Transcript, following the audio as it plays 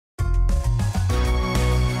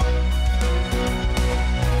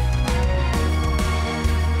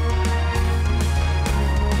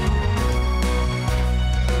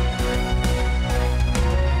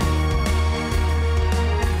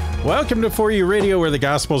Welcome to For You Radio, where the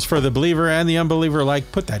gospel's for the believer and the unbeliever alike.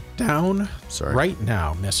 Put that down right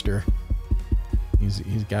now, mister. He's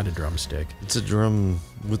got a drumstick. It's a drum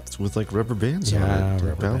with like rubber bands on it. Yeah,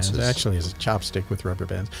 rubber bands. Actually, it's a chopstick with rubber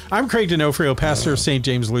bands. I'm Craig D'Onofrio, pastor of St.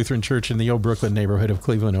 James Lutheran Church in the Old Brooklyn neighborhood of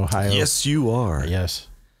Cleveland, Ohio. Yes, you are. Yes.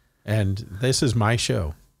 And this is my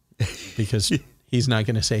show because he's not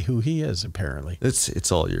going to say who he is, apparently.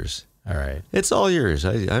 It's all yours. All right. It's all yours.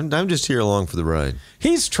 I'm just here along for the ride.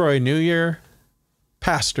 He's Troy Newyear,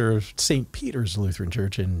 pastor of St. Peter's Lutheran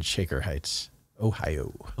Church in Shaker Heights,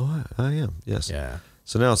 Ohio. Oh, I am. Yes. Yeah.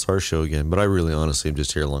 So now it's our show again, but I really honestly am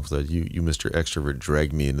just here along for that. You Mr. Extrovert,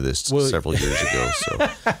 dragged me into this several years ago. So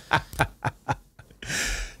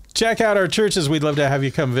check out our churches. We'd love to have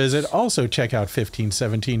you come visit. Also check out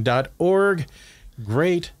 1517.org.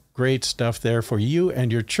 Great stuff there for you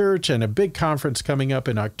and your church, and a big conference coming up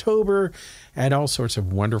in October and all sorts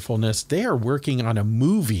of wonderfulness. They are working on a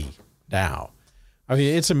movie now. I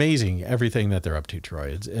mean, it's amazing everything that they're up to,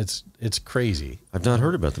 Troy. It's crazy. I've not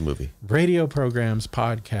heard about the movie. Radio programs,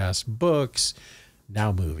 podcasts, books,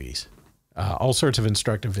 now movies, all sorts of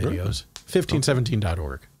instructive videos.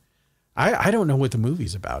 1517.org. I don't know what the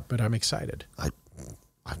movie's about, but I'm excited. I've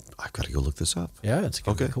got to go look this up. Yeah, it's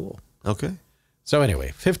going to be cool. Okay. So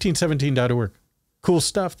anyway, 1517.org. Cool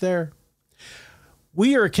stuff there.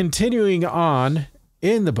 We are continuing on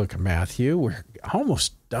in the book of Matthew. We're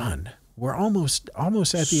almost done. We're almost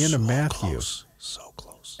at the end of Matthew. So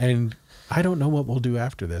close. And I don't know what we'll do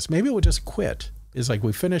after this. Maybe we'll just quit. It's like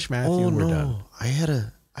we finish Matthew and we're done. I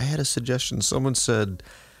had a suggestion. Someone said,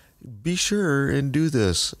 be sure and do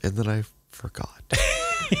this. And then I forgot.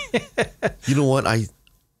 You know what?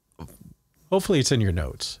 Hopefully it's in your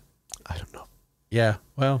notes. I don't know. Yeah,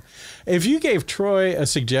 well, if you gave Troy a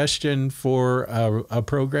suggestion for a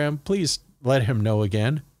program, please let him know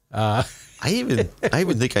again. I even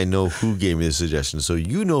think I know who gave me the suggestion, so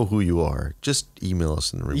you know who you are. Just email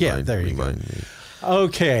us and remind me.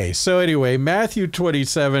 Okay, so anyway, Matthew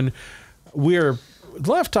 27, we're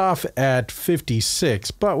left off at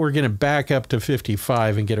 56, but we're going to back up to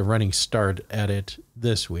 55 and get a running start at it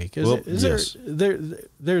this week. There's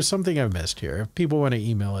something I've missed here. If people want to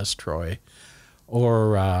email us, Troy,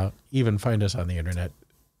 or even find us on the internet,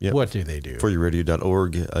 what do they do?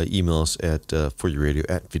 ForYouRadio.org. Email us at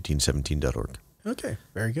ForYouRadio@1517.org. Okay,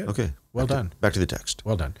 very good. Okay. Well done. Back to the text.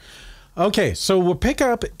 Well done. Okay, so we'll pick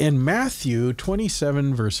up in Matthew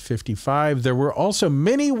 27, verse 55. There were also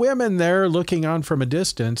many women there looking on from a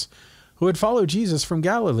distance who had followed Jesus from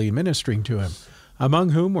Galilee, ministering to him, among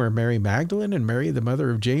whom were Mary Magdalene and Mary, the mother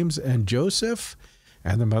of James and Joseph,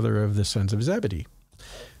 and the mother of the sons of Zebedee.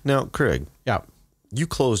 Now, Craig. Yeah. You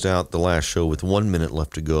closed out the last show with 1 minute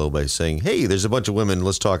left to go by saying, hey, there's a bunch of women.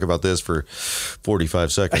 Let's talk about this for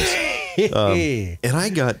 45 seconds. And I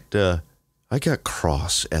got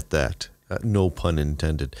cross at that. No pun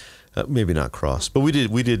intended. Maybe not cross, but we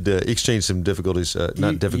did exchange some difficulties.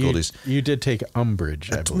 You did take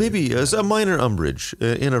umbrage, I believe. Maybe as a minor umbrage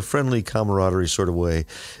in a friendly camaraderie sort of way.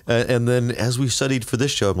 And then as we studied for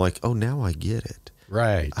this show, I'm like, oh, now I get it.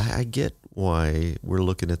 Right. I get why we're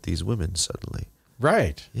looking at these women suddenly.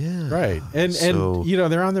 Right. Yeah. Right. And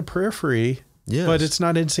they're on the periphery, but it's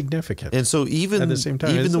not insignificant. And so even at the same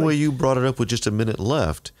time, even the way you brought it up with just a minute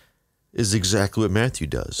left is exactly what Matthew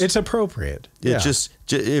does. It's appropriate.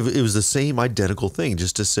 It was the same identical thing,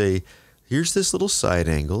 just to say, here's this little side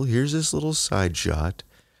angle, here's this little side shot.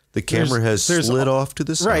 The camera has slid off to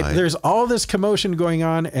the side. Right. There's all this commotion going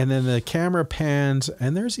on, and then the camera pans,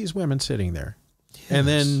 and there's these women sitting there. Yes. And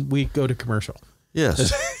then we go to commercial.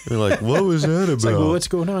 Yes. You're like, what was that about? It's like, well, what's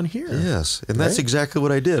going on here? Yes. And that's exactly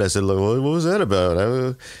what I did. I said, like, well, what was that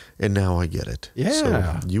about? And now I get it. Yeah.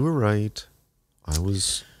 So you were right. I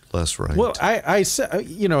was less right. Well, I said,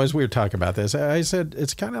 as we were talking about this, I said,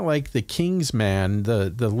 it's kind of like The King's Man,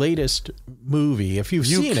 the latest movie. If you've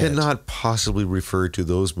seen it. You cannot possibly refer to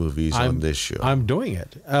those movies on this show. I'm doing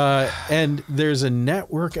it. And there's a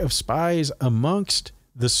network of spies amongst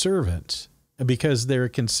the servants because they're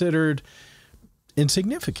considered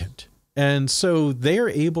insignificant. And so they're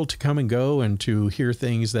able to come and go and to hear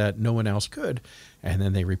things that no one else could. And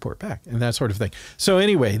then they report back and that sort of thing. So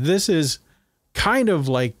anyway, this is kind of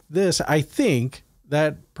like this. I think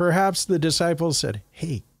that perhaps the disciples said,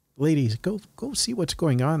 hey, ladies, go see what's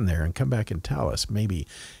going on there and come back and tell us, maybe,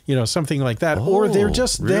 something like that. Or they're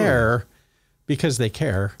just there because they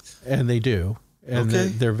care, and they do. And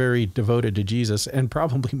they're very devoted to Jesus and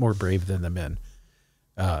probably more brave than the men,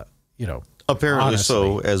 Apparently honestly.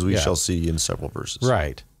 so, as we shall see in several verses.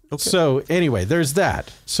 Right. Okay. So anyway, there's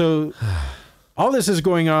that. So all this is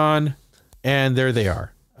going on, and there they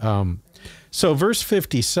are. So verse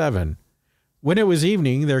 57, when it was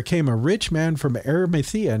evening, there came a rich man from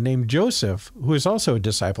Arimathea named Joseph, who was also a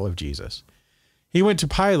disciple of Jesus. He went to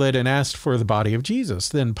Pilate and asked for the body of Jesus.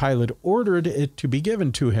 Then Pilate ordered it to be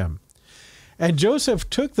given to him. And Joseph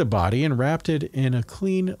took the body and wrapped it in a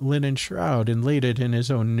clean linen shroud and laid it in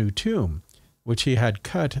his own new tomb, which he had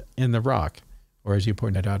cut in the rock, or as you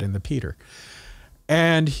pointed out, in the Peter.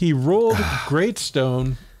 And he rolled a great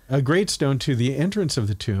stone to the entrance of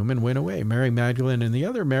the tomb and went away. Mary Magdalene and the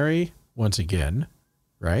other Mary, once again,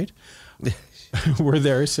 right, were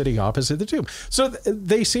there sitting opposite the tomb. So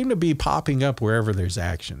they seem to be popping up wherever there's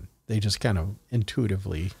action. They just kind of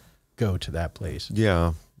intuitively go to that place.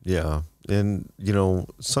 Yeah, yeah. And, you know,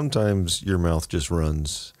 sometimes your mouth just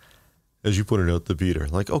runs, as you pointed out, the Peter.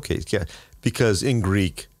 Like, okay, yeah, because in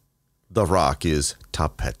Greek, the rock is ta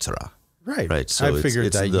Petra. Right. So I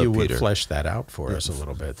figured that you would flesh that out for us a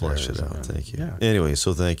little bit. Flesh it out. Thank you. Yeah. Anyway,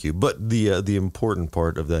 so thank you. But the important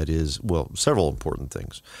part of that is, well, several important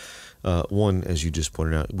things. One, as you just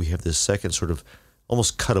pointed out, we have this second sort of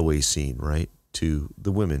almost cutaway scene, right, to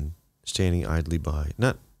the women standing idly by.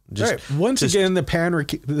 Not just right. Once again, the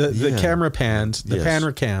camera pans, the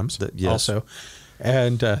panner cams also,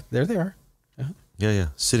 and there they are. Yeah,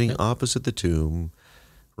 sitting opposite the tomb.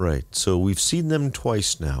 Right. So we've seen them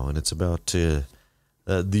twice now, and it's about to,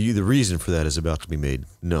 the reason for that is about to be made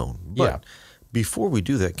known. But before we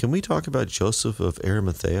do that, can we talk about Joseph of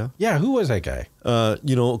Arimathea? Yeah, who was that guy?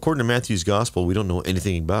 You know, according to Matthew's gospel, we don't know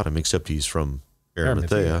anything about him except he's from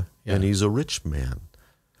Arimathea, and he's a rich man.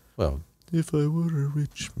 Well, if I were a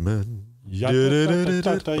rich man. I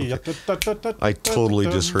totally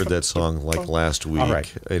just heard that song like last week. All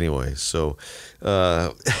right. Anyway, so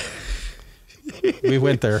we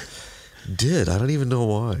went there. I don't even know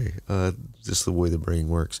why. Just the way the brain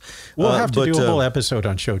works. We'll have to do a whole episode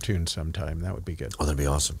on show tunes sometime. That would be good. Oh, that'd be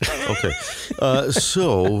awesome. Okay.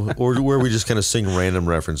 Or where we just kind of sing random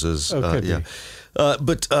references. But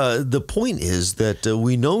the point is that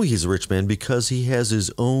we know he's a rich man because he has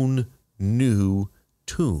his own new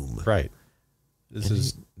tomb. Right. This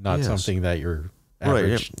is not something that your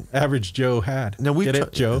average Joe had. Now we get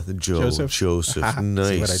it, Joe? Joseph.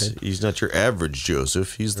 Nice. He's not your average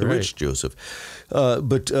Joseph. He's the rich Joseph.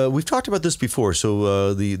 But we've talked about this before.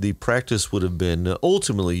 So the practice would have been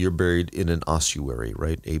ultimately you're buried in an ossuary,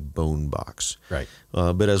 right? A bone box. Right.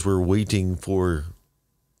 But as we're waiting for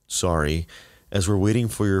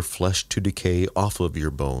your flesh to decay off of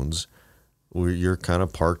your bones, you're kind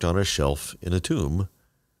of parked on a shelf in a tomb.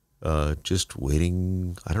 Just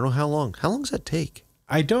waiting. I don't know how long. How long does that take?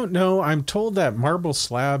 I don't know. I'm told that marble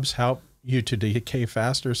slabs help you to decay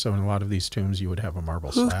faster. So in a lot of these tombs, you would have a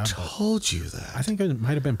marble slab. Who told you that? I think it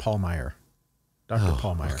might have been Paul Meyer, Dr.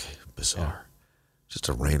 Paul Meyer. Okay. Bizarre. Yeah. Just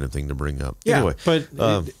a random thing to bring up. Yeah, anyway, but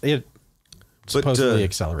it supposedly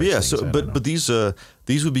accelerates. Yeah. Things, but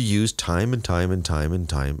these would be used time and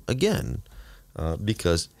time again,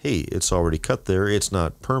 because hey, it's already cut there. It's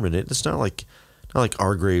not permanent. It's not like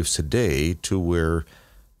our graves today, to where,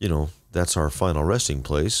 you know, that's our final resting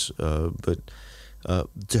place. But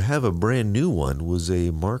to have a brand new one was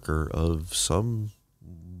a marker of some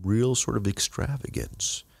real sort of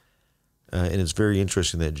extravagance. And it's very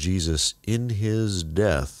interesting that Jesus, in his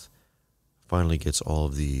death, finally gets all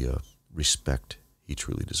of the respect he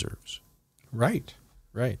truly deserves. Right.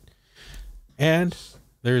 And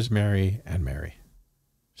there's Mary and Mary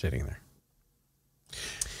sitting there.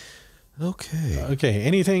 Okay.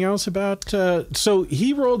 Anything else about? So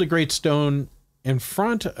he rolled a great stone in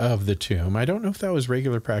front of the tomb. I don't know if that was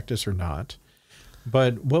regular practice or not,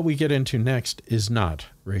 but what we get into next is not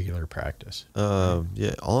regular practice. All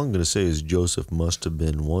I'm going to say is Joseph must have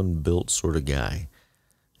been one built sort of guy.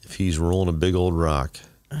 If he's rolling a big old rock,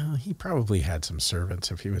 he probably had some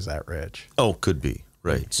servants if he was that rich. Oh, could be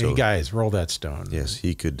right. Hey guys, roll that stone. Yes,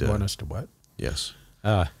 he could. Want us to what? Yes.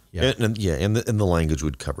 Yeah. And the language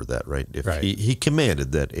would cover that, right? If he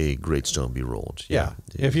commanded that a great stone be rolled. Yeah.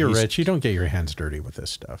 If you're rich, you don't get your hands dirty with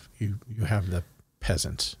this stuff. You have the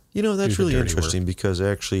peasants. You know, that's really interesting because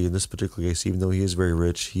actually in this particular case, even though he is very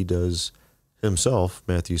rich, he does himself,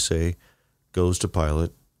 Matthew say, goes to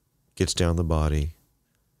Pilate, gets down the body,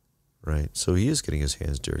 right? So he is getting his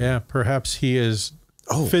hands dirty. Yeah, perhaps he is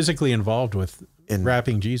physically involved with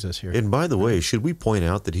wrapping Jesus here. And by the way, should we point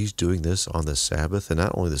out that he's doing this on the Sabbath, and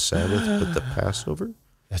not only the Sabbath, but the Passover?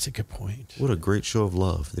 That's a good point. What a great show of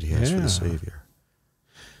love that he has for the Savior.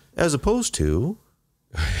 As opposed to...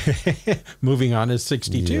 Moving on to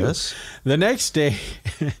 62. Yes. The next day,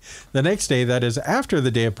 that is after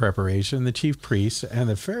the day of preparation, the chief priests and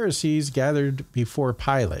the Pharisees gathered before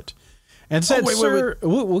Pilate and said, Sir,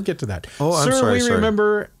 we'll get to that. Oh, I'm Sir, sorry. we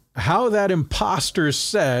remember how that impostor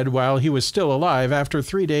said while he was still alive, after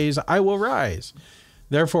 3 days, I will rise.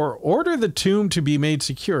 Therefore, order the tomb to be made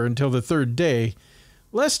secure until the third day,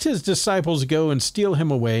 lest his disciples go and steal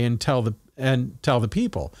him away and tell the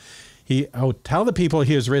people. Tell the people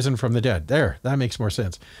he has risen from the dead. There, that makes more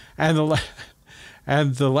sense. And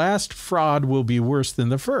the last fraud will be worse than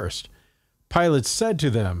the first. Pilate said to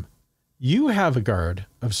them, you have a guard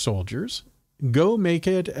of soldiers. Go make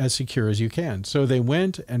it as secure as you can. So they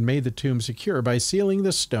went and made the tomb secure by sealing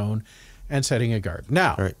the stone and setting a guard.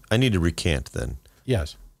 Now, all right, I need to recant then.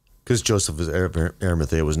 Yes. Because Joseph of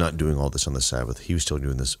Arimathea was not doing all this on the Sabbath. He was still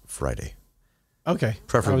doing this Friday. Okay.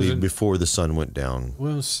 Preferably before the sun went down.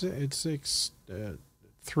 Well, it's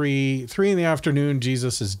 3 in the afternoon.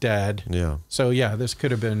 Jesus is dead. Yeah. So yeah, this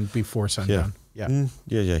could have been before sundown. Yeah.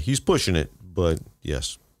 Yeah. He's pushing it, but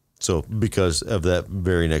yes. So because of that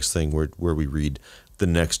very next thing where we read the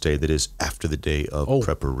next day, that is after the day of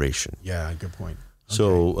preparation. Yeah. Good point. Okay.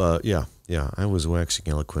 So yeah, I was waxing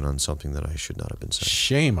eloquent on something that I should not have been saying.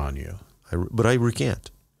 Shame on you. But I recant.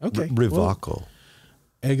 Okay. Revoco.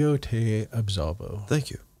 Ego te absolvo.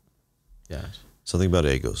 Thank you. Yes. Something about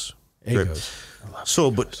egos. Egos.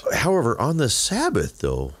 So, but however, on the Sabbath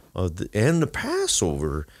though, and the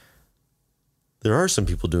Passover, there are some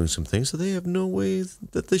people doing some things that they have no way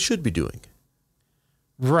that they should be doing.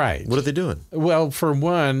 Right. What are they doing? Well, for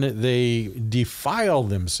one, they defile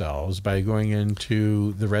themselves by going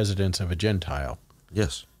into the residence of a Gentile.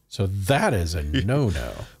 Yes. So that is a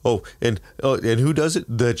no-no. And who does it?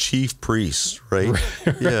 The chief priests, right?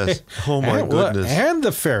 Right. Yes. Oh my goodness. And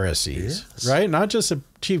the Pharisees, right? Not just the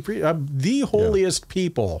chief priests, the holiest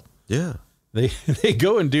people. Yeah. They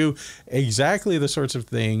go and do exactly the sorts of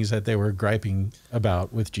things that they were griping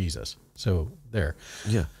about with Jesus. So there.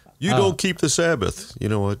 Yeah. You don't keep the Sabbath. You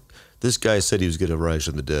know what? This guy said he was going to rise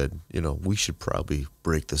from the dead. You know, we should probably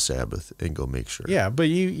break the Sabbath and go make sure. Yeah, but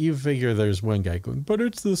you figure there's one guy going, but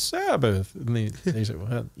it's the Sabbath. And they say,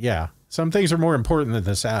 well, yeah, some things are more important than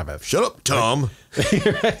the Sabbath. Shut up, Tom.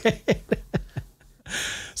 Right?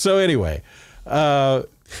 So anyway, they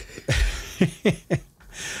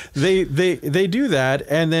do that,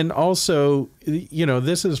 and then also, you know,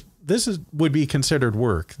 this would be considered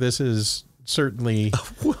work. This is certainly,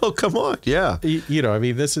 well, come on, yeah. You know, I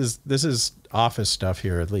mean, this is office stuff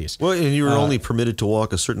here at least. Well, and you were only permitted to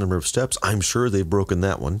walk a certain number of steps. I'm sure they've broken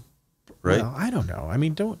that one, right? Well, I don't know. I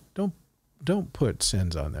mean, don't put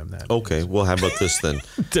sins on them. That okay. is. Well, how about this then?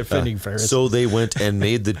 Defending Pharisees. So they went and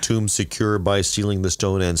made the tomb secure by sealing the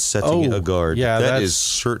stone and setting a guard. Yeah, that is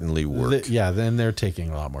certainly work. Then they're taking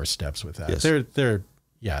a lot more steps with that. Yes. They're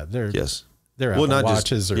yes. Their Apple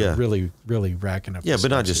Watches are really, really racking up. Yeah,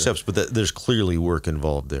 but not just steps, but there's clearly work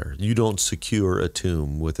involved there. You don't secure a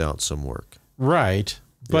tomb without some work. Right.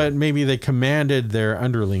 But maybe they commanded their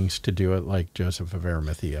underlings to do it like Joseph of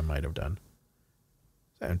Arimathea might have done.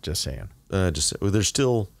 I'm just saying. They're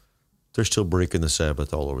still breaking the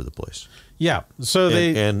Sabbath all over the place. Yeah. So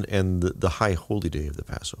and the high holy day of the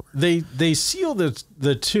Passover. They seal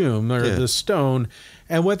the tomb or the stone,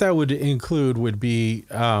 and what that would include would be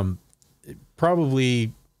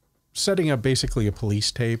probably setting up basically a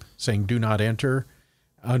police tape saying "Do not enter,"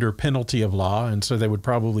 under penalty of law, and so they would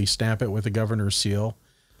probably stamp it with a governor's seal,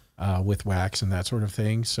 with wax and that sort of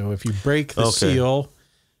thing. So if you break the seal,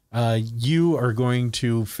 you are going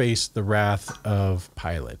to face the wrath of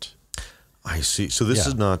Pilate. I see. So this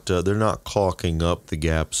is not, they're not caulking up the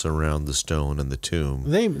gaps around the stone and the tomb.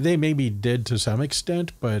 They maybe did to some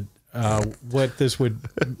extent, but what this would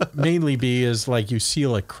mainly be is like you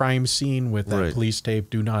seal a crime scene with that police tape,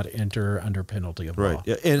 do not enter under penalty of law.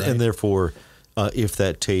 Yeah. And therefore, if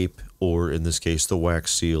that tape, or in this case, the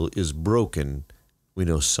wax seal is broken, we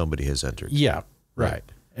know somebody has entered. Yeah, right.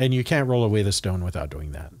 And you can't roll away the stone without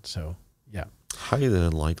doing that. So, yeah. Highly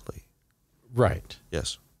unlikely. Right.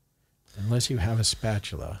 Yes. Unless you have a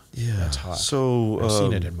spatula. Yeah. That's hot. So I've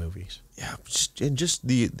seen it in movies. Yeah. And just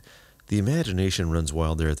the imagination runs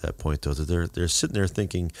wild there at that point, though. They're sitting there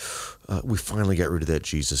thinking, we finally got rid of that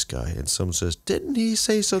Jesus guy. And someone says, didn't he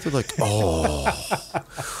say something like, oh.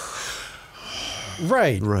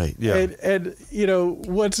 Right. Right. Yeah. And you know,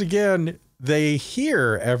 once again, they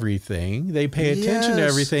hear everything, they pay attention to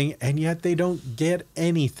everything, and yet they don't get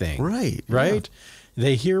anything. Right. Right? Yeah.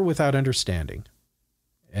 They hear without understanding.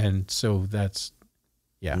 And so that's,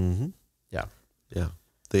 yeah. Mm-hmm. Yeah. Yeah.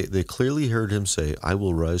 They clearly heard him say, I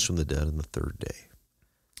will rise from the dead on the third day.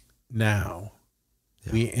 Now,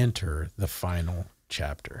 we enter the final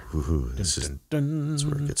chapter. Ooh, this is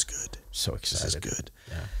where it gets good. So excited. This is good.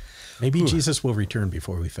 Yeah. Maybe Jesus will return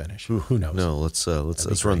before we finish. Who knows? No, let's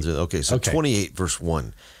run through. Okay, so 28 verse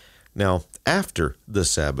 1. Now, after the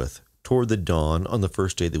Sabbath, toward the dawn on the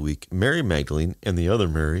first day of the week, Mary Magdalene and the other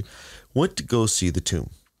Mary went to go see the tomb.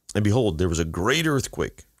 And behold, there was a great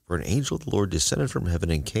earthquake, for an angel of the Lord descended from heaven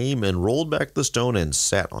and came and rolled back the stone and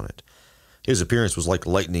sat on it. His appearance was like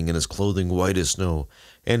lightning, and his clothing white as snow.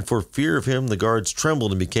 And for fear of him, the guards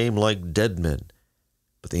trembled and became like dead men.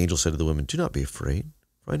 But the angel said to the women, "Do not be afraid,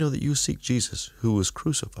 for I know that you seek Jesus, who was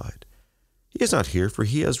crucified. He is not here, for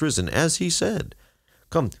he has risen, as he said.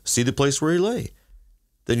 Come, see the place where he lay.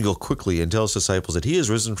 Then go quickly and tell his disciples that he is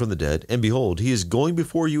risen from the dead, and behold, he is going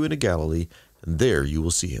before you into Galilee, and there you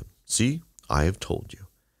will see him. See, I have told you."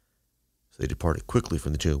 So they departed quickly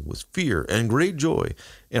from the tomb with fear and great joy,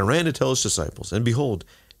 and ran to tell his disciples. And behold,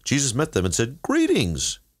 Jesus met them and said,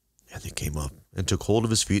 "Greetings." And they came up and took hold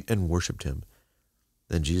of his feet and worshipped him.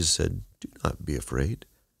 Then Jesus said, "Do not be afraid.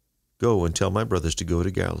 Go and tell my brothers to go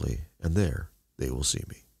to Galilee, and there they will see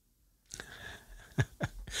me."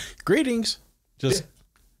 Greetings. Just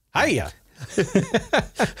hiya.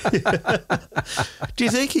 Do you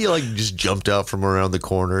think he just jumped out from around the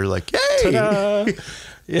corner like, "Hey"?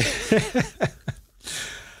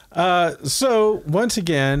 So once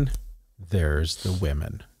again, there's the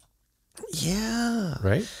women. Yeah.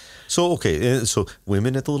 Right? So, okay. So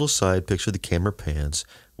women at the little side picture, the camera pans.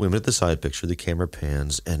 Women at the side picture, the camera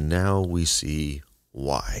pans. And now we see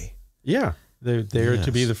why. Yeah. They're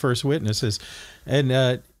to be the first witnesses.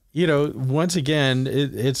 And, once again,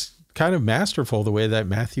 it's kind of masterful the way that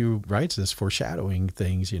Matthew writes this, foreshadowing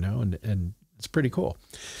things, and it's pretty cool.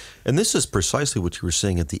 And this is precisely what you were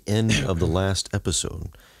saying at the end of the last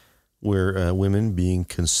episode, where women being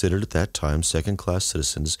considered at that time second-class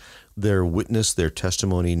citizens, their witness, their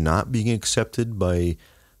testimony not being accepted by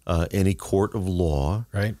any court of law.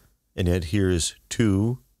 Right. And yet here is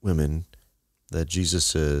two women that Jesus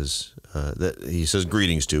says, that he says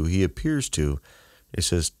greetings to, he appears to. He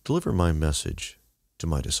says, "Deliver my message to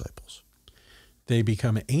my disciples." They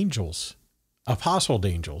become angels, apostled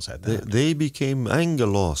angels at that. They became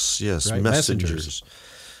angelos, yes, right, messengers.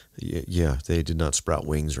 Yeah, they did not sprout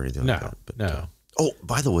wings or anything like that. But, no. Oh,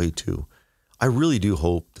 by the way, too, I really do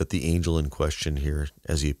hope that the angel in question here,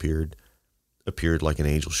 as he appeared like an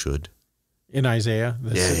angel should. In Isaiah,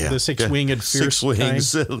 the six-winged fierce kind.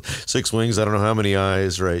 Six wings, I don't know how many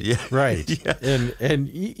eyes, right? Yeah. Right. Yeah.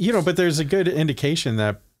 And but there's a good indication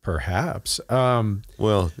that perhaps.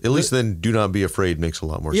 Well, at least then do not be afraid makes a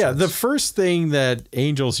lot more sense. Yeah, the first thing that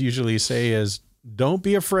angels usually say is, "Don't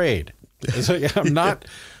be afraid." So, I'm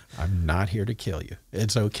not here to kill you.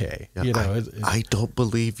 It's okay. Yeah, I don't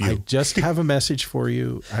believe you. I just have a message for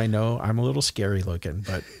you. I know I'm a little scary looking,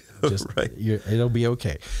 but just right. It'll be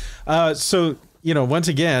okay. So, once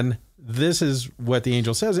again, this is what the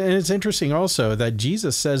angel says. And it's interesting also that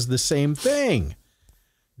Jesus says the same thing.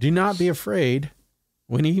 Do not be afraid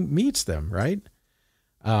when he meets them, right?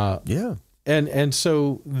 Yeah. And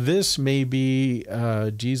so this may be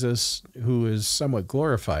Jesus who is somewhat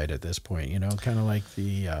glorified at this point, kind of like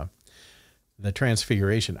the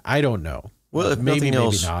transfiguration. I don't know. Well, if maybe, nothing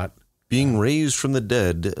else, maybe not. Being raised from the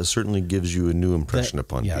dead certainly gives you a new impression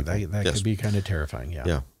upon people. That could be kind of terrifying.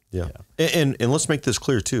 Yeah. And let's make this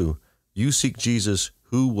clear too. You seek Jesus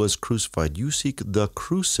who was crucified. You seek the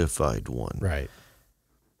crucified one. Right.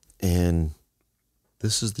 And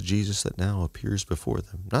this is the Jesus that now appears before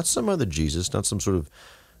them. Not some other Jesus, not some sort of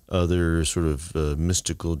other sort of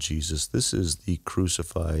mystical Jesus. This is the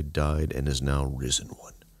crucified, died, and is now risen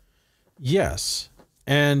one. Yes.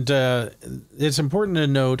 And it's important to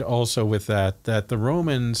note also with that the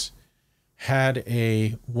Romans had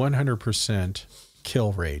a 100%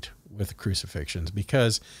 kill rate with crucifixions,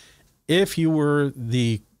 because if you were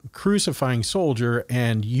the crucifying soldier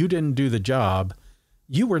and you didn't do the job,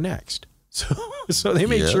 you were next. So they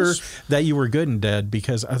made sure that you were good and dead,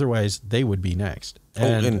 because otherwise they would be next.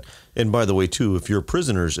 And by the way, too, if your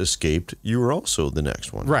prisoners escaped, you were also the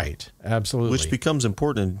next one. Right. Absolutely. Which becomes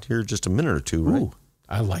important here in just a minute or two, right? Ooh,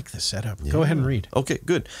 I like the setup. Yeah. Go ahead and read. Okay,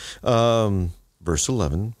 good. Verse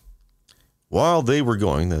 11. While they were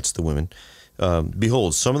going, that's the women,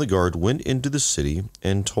 behold, some of the guard went into the city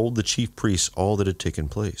and told the chief priests all that had taken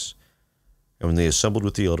place. And when they assembled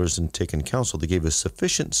with the elders and taken counsel, they gave a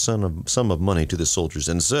sufficient sum of money to the soldiers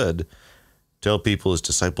and said, "Tell people his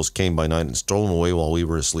disciples came by night and stole him away while we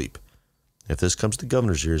were asleep. If this comes to the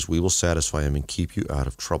governor's ears, we will satisfy him and keep you out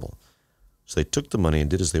of trouble." So they took the money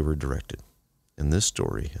and did as they were directed. And this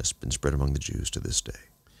story has been spread among the Jews to this day.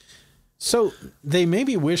 So they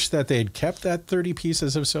maybe wish that they'd kept that 30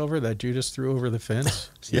 pieces of silver that Judas threw over the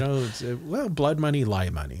fence. You know, well, blood money,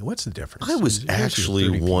 lie money. What's the difference? I was Here's your actually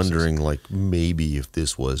 30 pieces. wondering, like, maybe if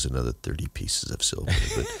this was another 30 pieces of silver.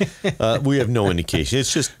 But we have no indication.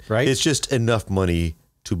 It's just Right? It's just enough money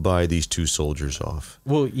to buy these two soldiers off.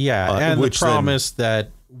 Well, yeah, and the which promise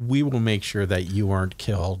that we will make sure that you aren't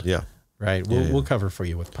killed. Yeah. Right? We'll cover for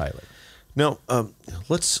you with Pilate. Now,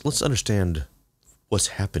 let's understand what's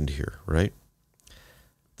happened here, right?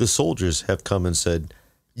 The soldiers have come and said,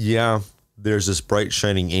 yeah, there's this bright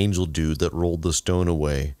shining angel dude that rolled the stone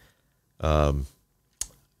away, and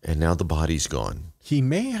now the body's gone. He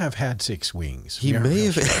may have had 6 wings. He may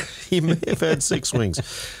have had 6 wings.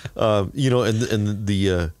 You know, and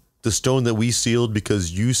the stone that we sealed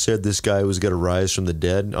because you said this guy was going to rise from the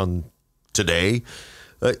dead on today,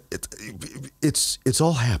 it's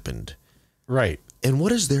all happened. Right. And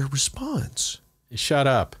what is their response? Shut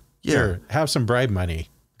up. Yeah. Here, have some bribe money.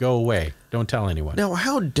 Go away. Don't tell anyone. Now,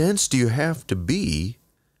 how dense do you have to be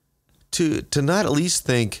to not at least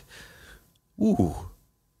think, ooh,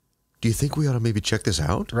 do you think we ought to maybe check this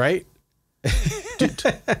out? Right?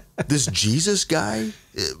 This Jesus guy,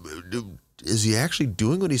 is he actually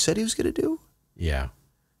doing what he said he was going to do? Yeah.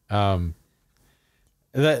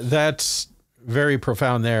 That's very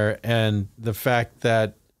profound there. And the fact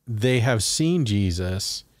that they have seen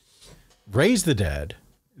Jesus raise the dead.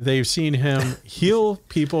 They've seen him heal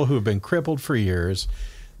people who have been crippled for years.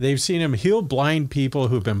 They've seen him heal blind people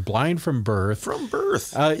who've been blind from birth. From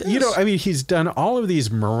birth. You Yes. know, I mean, he's done all of these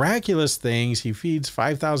miraculous things. He feeds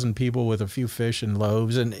 5,000 people with a few fish and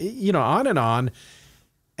loaves and, you know, on and on.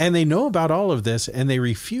 And they know about all of this and they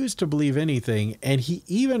refuse to believe anything. And he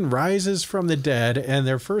even rises from the dead. And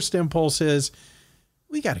their first impulse is,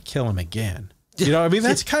 we got to kill him again. You know, I mean,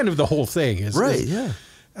 that's kind of the whole thing. Right, yeah.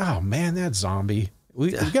 Oh, man, that zombie.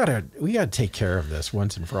 We gotta take care of this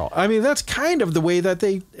once and for all. I mean, that's kind of the way that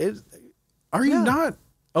are you not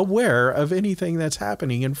aware of anything that's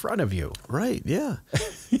happening in front of you? Right, yeah.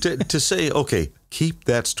 to say, okay, keep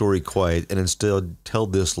that story quiet and instead tell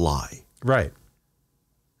this lie. Right.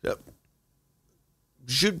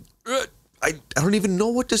 I don't even know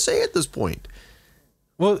what to say at this point.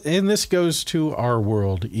 Well, and this goes to our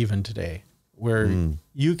world even today, where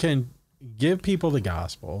you can give people the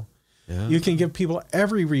gospel. Yeah. You can give people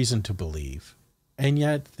every reason to believe, and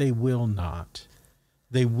yet they will not.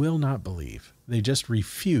 They will not believe. They just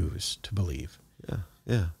refuse to believe. Yeah,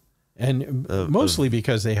 yeah. And mostly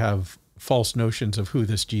because they have false notions of who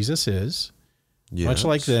this Jesus is, much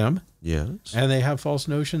like them. Yes. And they have false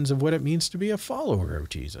notions of what it means to be a follower of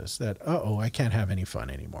Jesus, that, I can't have any fun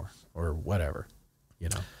anymore, or whatever, you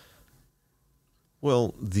know.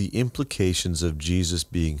 Well, the implications of Jesus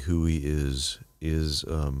being who he is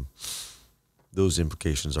those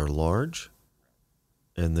implications are large,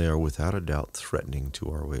 and they are without a doubt threatening to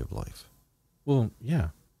our way of life. Well, yeah.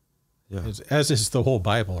 Yeah. As is the whole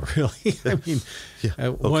Bible, really. I mean,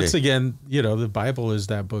 once again, you know, the Bible is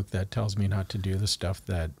that book that tells me not to do the stuff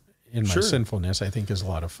that in my sinfulness I think is a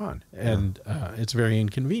lot of fun. And it's very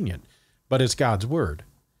inconvenient, but it's God's word.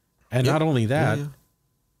 And not only that,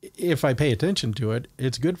 if I pay attention to it,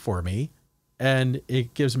 it's good for me and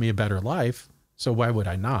it gives me a better life. So why would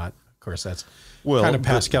I not? Of course, that's kind of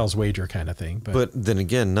Pascal's wager kind of thing. But then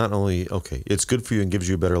again, not only, it's good for you and gives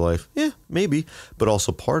you a better life. Yeah, maybe. But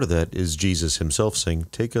also part of that is Jesus himself saying,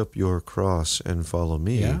 take up your cross and follow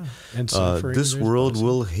me. Yeah. And this world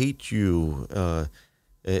will hate you.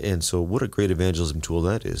 And so what a great evangelism tool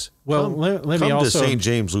that is. Well, let me also... to St.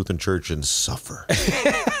 James Lutheran Church and suffer.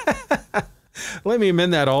 Let me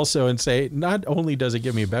amend that also and say, not only does it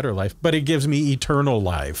give me a better life, but it gives me eternal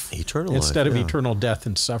life. Instead of eternal death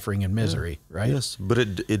and suffering and misery, right? Yes, but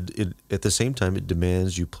it at the same time, it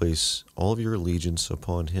demands you place all of your allegiance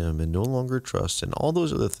upon him and no longer trust in all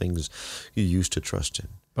those other things you used to trust in.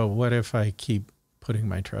 But what if I keep putting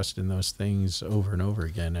my trust in those things over and over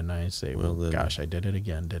again and I say, well then, gosh, I did it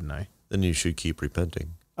again, didn't I? Then you should keep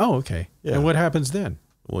repenting. Oh, okay. Yeah. And what happens then?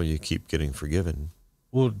 Well, you keep getting forgiven.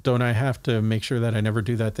 Well, don't I have to make sure that I never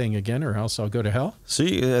do that thing again or else I'll go to hell?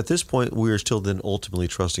 See, at this point, we are still then ultimately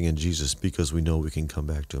trusting in Jesus because we know we can come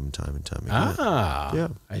back to him time and time again. Ah, yeah.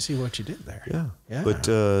 I see what you did there. Yeah. Yeah. But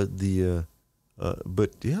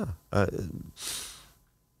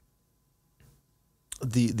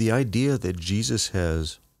the idea that Jesus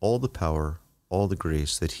has all the power, all the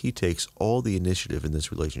grace, that he takes all the initiative in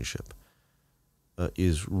this relationship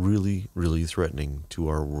is really, really threatening to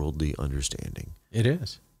our worldly understanding. It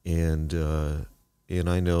is. And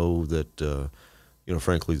I know that,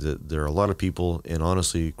 frankly, that there are a lot of people, and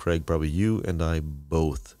honestly, Craig, probably you and I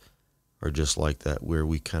both are just like that, where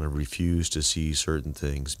we kind of refuse to see certain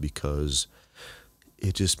things because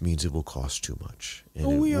it just means it will cost too much.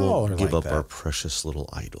 And we it all won't are give like up that. our precious little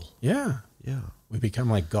idol. Yeah. Yeah. We become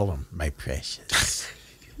like Gollum, my precious.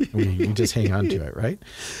 we just hang on to it, right?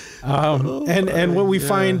 And what we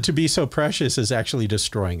find to be so precious is actually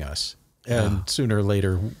destroying us. And sooner or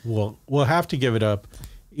later, we'll have to give it up,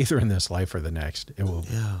 either in this life or the next. It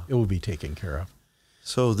will be taken care of.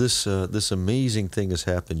 So this amazing thing has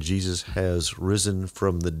happened. Jesus has risen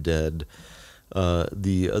from the dead.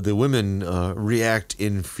 The women react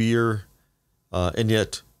in fear, and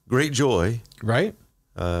yet great joy. Right?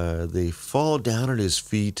 They fall down at his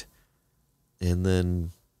feet, and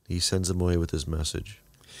then he sends them away with his message.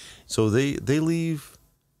 So they leave,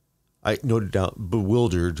 no doubt,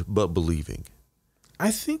 bewildered but believing.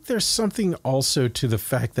 I think there's something also to the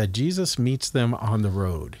fact that Jesus meets them on the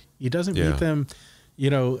road. He doesn't meet them,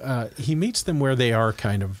 he meets them where they are,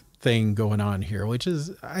 kind of thing going on here, which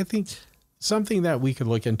is, I think, something that we could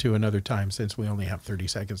look into another time, since we only have 30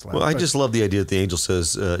 seconds left. Well, I just love the idea that the angel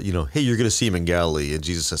says, hey, you're going to see him in Galilee. And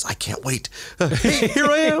Jesus says, I can't wait. Hey, here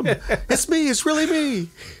I am. It's me. It's really me.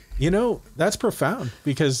 That's profound,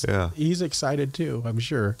 because he's excited too, I'm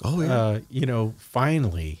sure. Oh, yeah.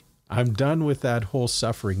 Finally, I'm done with that whole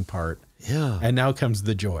suffering part. Yeah. And now comes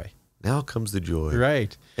the joy. Now comes the joy.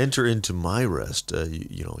 Right. Enter into my rest.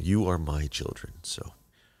 You are my children. So,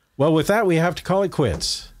 well, with that, we have to call it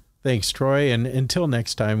quits. Thanks, Troy. And until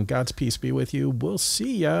next time, God's peace be with you. We'll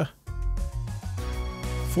see ya.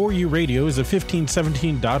 For You Radio is a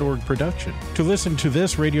 1517.org production. To listen to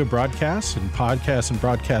this radio broadcast and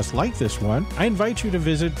broadcasts like this one, I invite you to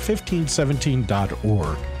visit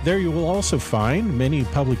 1517.org. There you will also find many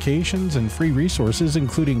publications and free resources,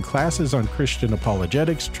 including classes on Christian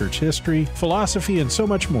apologetics, church history, philosophy, and so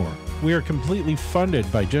much more. We are completely funded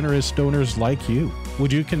by generous donors like you.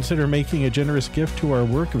 Would you consider making a generous gift to our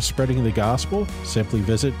work of spreading the gospel? Simply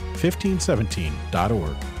visit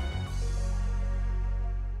 1517.org.